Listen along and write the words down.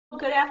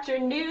good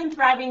afternoon,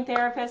 Thriving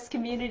Therapist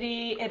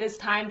community. It is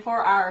time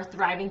for our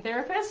Thriving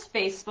Therapist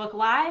Facebook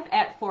Live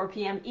at 4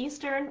 p.m.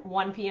 Eastern,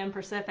 1 p.m.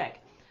 Pacific.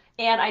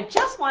 And I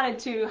just wanted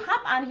to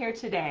hop on here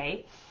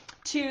today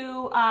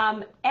to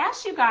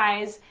ask you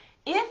guys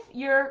if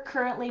you're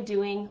currently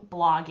doing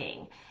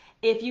blogging.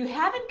 If you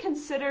haven't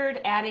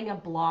considered adding a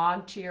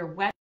blog to your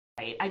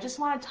website, I just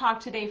want to talk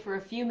today for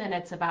a few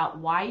minutes about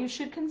why you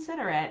should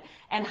consider it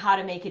and how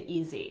to make it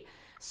easy.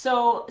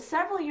 So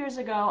several years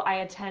ago,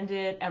 I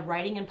attended a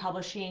writing and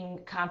publishing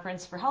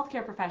conference for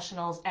healthcare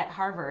professionals at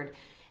Harvard,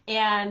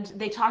 and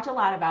they talked a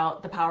lot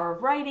about the power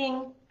of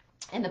writing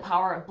and the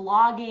power of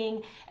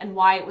blogging and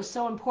why it was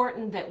so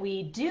important that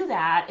we do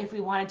that if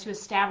we wanted to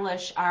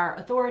establish our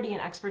authority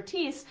and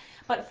expertise.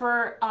 But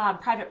for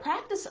private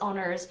practice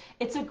owners,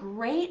 it's a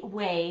great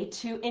way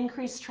to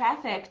increase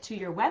traffic to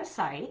your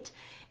website.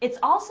 It's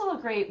also a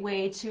great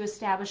way to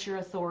establish your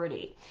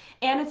authority.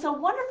 And it's a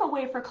wonderful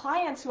way for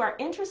clients who are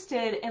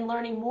interested in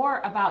learning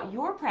more about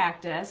your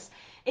practice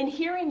and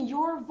hearing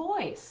your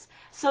voice.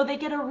 So they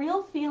get a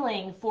real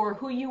feeling for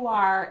who you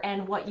are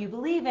and what you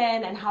believe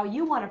in and how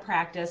you want to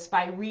practice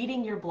by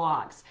reading your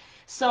blogs.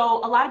 So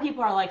a lot of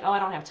people are like, oh, I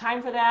don't have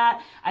time for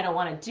that. I don't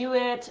want to do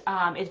it.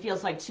 It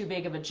feels like too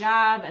big of a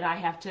job and I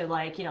have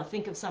to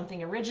think of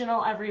something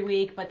original every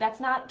week. But that's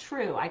not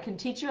true. I can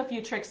teach you a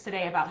few tricks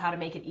today about how to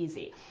make it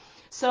easy.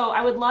 So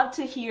I would love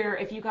to hear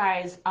if you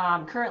guys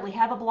currently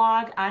have a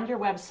blog on your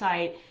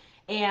website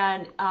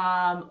and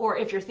or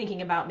if you're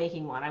thinking about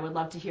making one. I would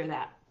love to hear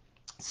that.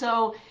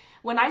 So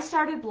when I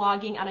started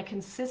blogging on a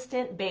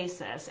consistent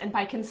basis, and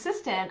by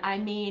consistent, I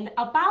mean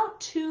about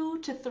 2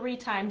 to 3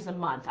 times a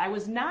month. I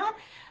was not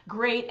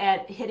great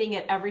at hitting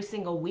it every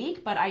single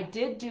week, but I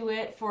did do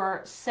it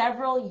for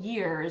several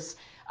years,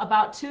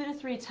 about 2 to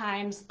 3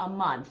 times a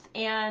month.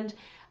 And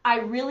I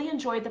really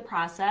enjoyed the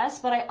process,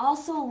 but I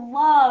also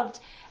loved,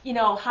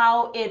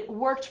 how it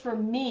worked for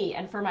me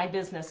and for my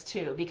business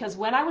too. Because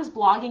when I was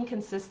blogging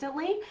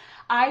consistently,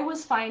 I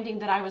was finding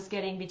that I was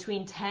getting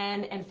between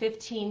 10 and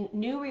 15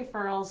 new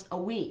referrals a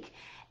week.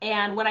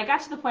 And when I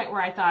got to the point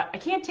where I thought, I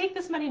can't take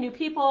this many new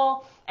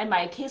people, and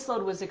my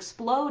caseload was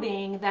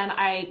exploding, then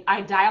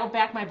I dialed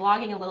back my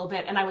blogging a little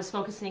bit and I was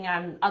focusing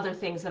on other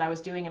things that I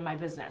was doing in my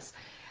business.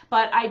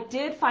 But I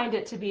did find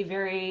it to be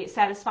very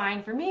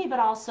satisfying for me, but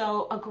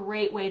also a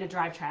great way to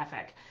drive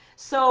traffic.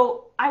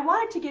 So I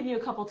wanted to give you a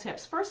couple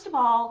tips. First of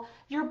all,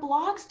 your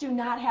blogs do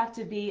not have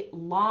to be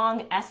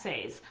long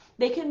essays.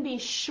 They can be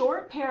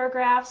short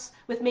paragraphs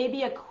with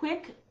maybe a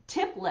quick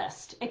tip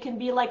list. It can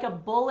be like a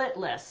bullet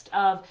list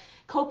of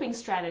coping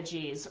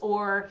strategies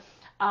or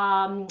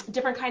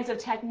different kinds of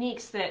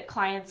techniques that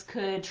clients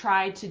could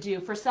try to do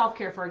for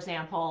self-care, for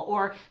example,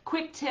 or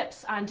quick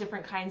tips on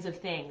different kinds of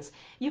things.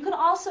 You could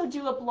also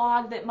do a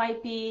blog that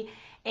might be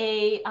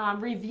a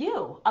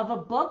review of a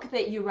book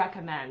that you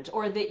recommend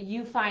or that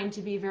you find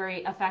to be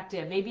very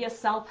effective, maybe a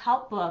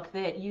self-help book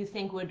that you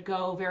think would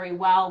go very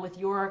well with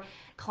your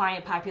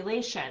client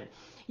population.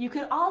 You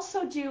could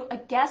also do a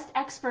guest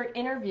expert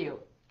interview.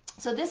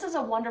 So this is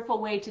a wonderful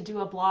way to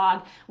do a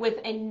blog with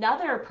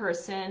another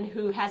person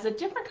who has a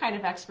different kind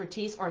of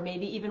expertise or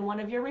maybe even one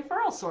of your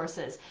referral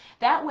sources.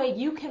 That way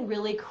you can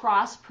really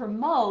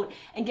cross-promote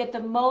and get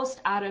the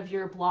most out of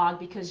your blog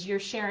because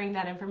you're sharing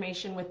that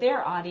information with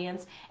their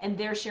audience and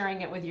they're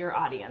sharing it with your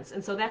audience.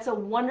 And so that's a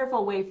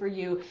wonderful way for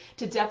you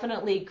to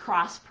definitely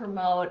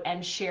cross-promote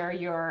and share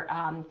your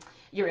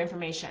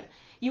information.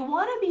 You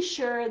want to be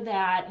sure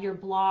that your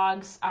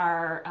blogs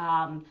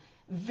are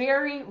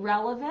very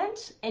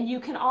relevant, and you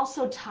can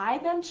also tie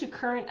them to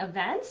current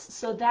events.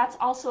 So that's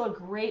also a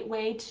great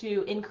way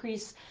to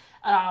increase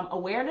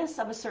awareness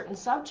of a certain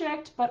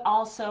subject, but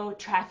also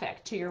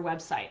traffic to your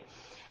website.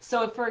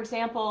 So if, for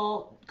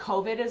example,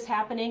 COVID is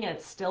happening and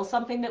it's still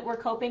something that we're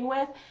coping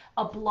with,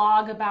 a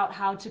blog about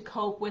how to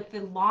cope with the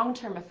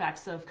long-term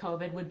effects of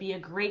COVID would be a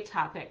great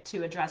topic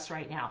to address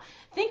right now.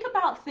 Think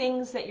about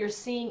things that you're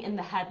seeing in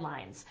the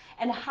headlines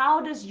and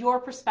how does your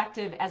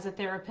perspective as a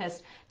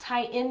therapist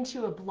tie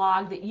into a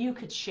blog that you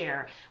could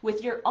share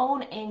with your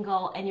own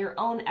angle and your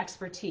own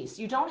expertise.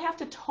 You don't have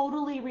to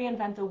totally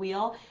reinvent the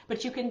wheel,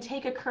 but you can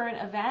take a current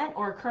event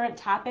or a current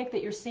topic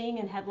that you're seeing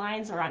in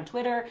headlines or on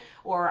Twitter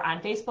or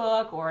on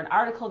Facebook or an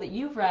article that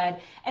you've read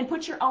and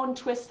put your own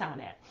twist on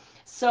it.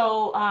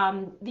 So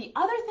the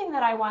other thing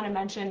that I want to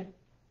mention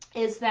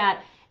is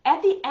that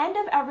at the end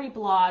of every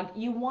blog,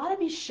 you want to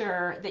be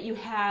sure that you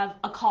have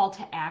a call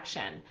to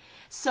action.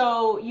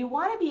 So you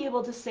want to be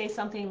able to say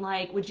something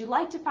like, would you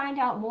like to find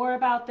out more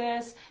about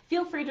this?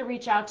 Feel free to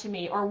reach out to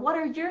me. Or what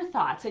are your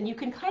thoughts? And you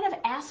can kind of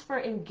ask for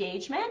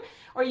engagement,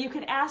 or you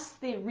could ask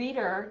the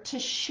reader to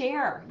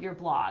share your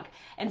blog.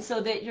 And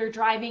so that you're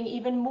driving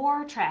even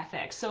more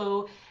traffic.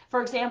 So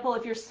For example,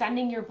 if you're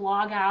sending your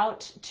blog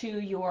out to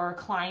your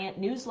client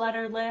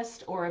newsletter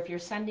list, or if you're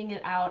sending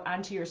it out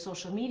onto your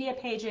social media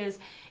pages,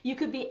 you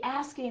could be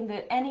asking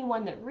that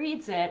anyone that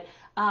reads it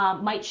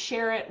might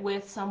share it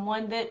with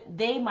someone that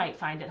they might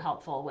find it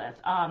helpful with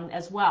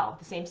as well,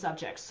 the same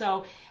subject.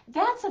 So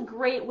that's a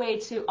great way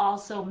to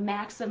also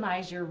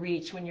maximize your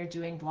reach when you're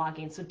doing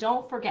blogging. So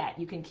don't forget,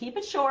 you can keep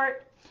it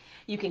short,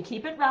 you can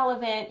keep it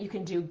relevant, you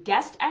can do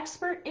guest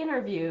expert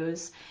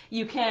interviews,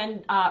 you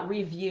can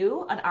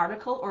review an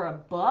article or a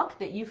book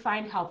that you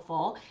find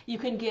helpful, you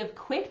can give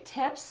quick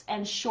tips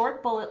and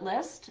short bullet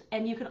list,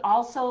 and you can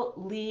also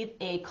leave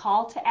a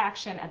call to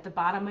action at the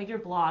bottom of your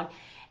blog,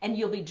 and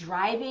you'll be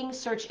driving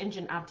search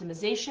engine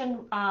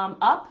optimization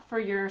up for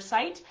your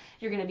site.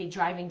 You're going to be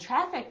driving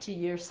traffic to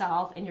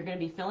yourself, and you're going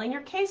to be filling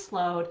your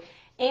caseload,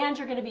 and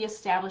you're going to be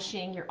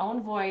establishing your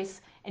own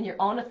voice and your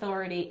own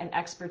authority and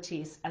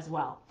expertise as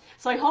well.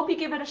 So I hope you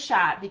give it a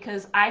shot,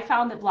 because I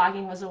found that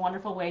blogging was a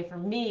wonderful way for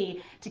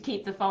me to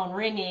keep the phone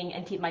ringing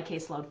and keep my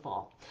caseload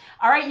full.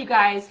 All right, you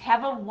guys,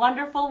 have a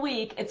wonderful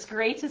week. It's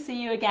great to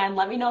see you again.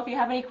 Let me know if you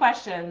have any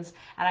questions,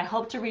 and I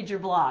hope to read your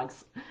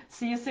blogs.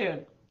 See you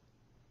soon.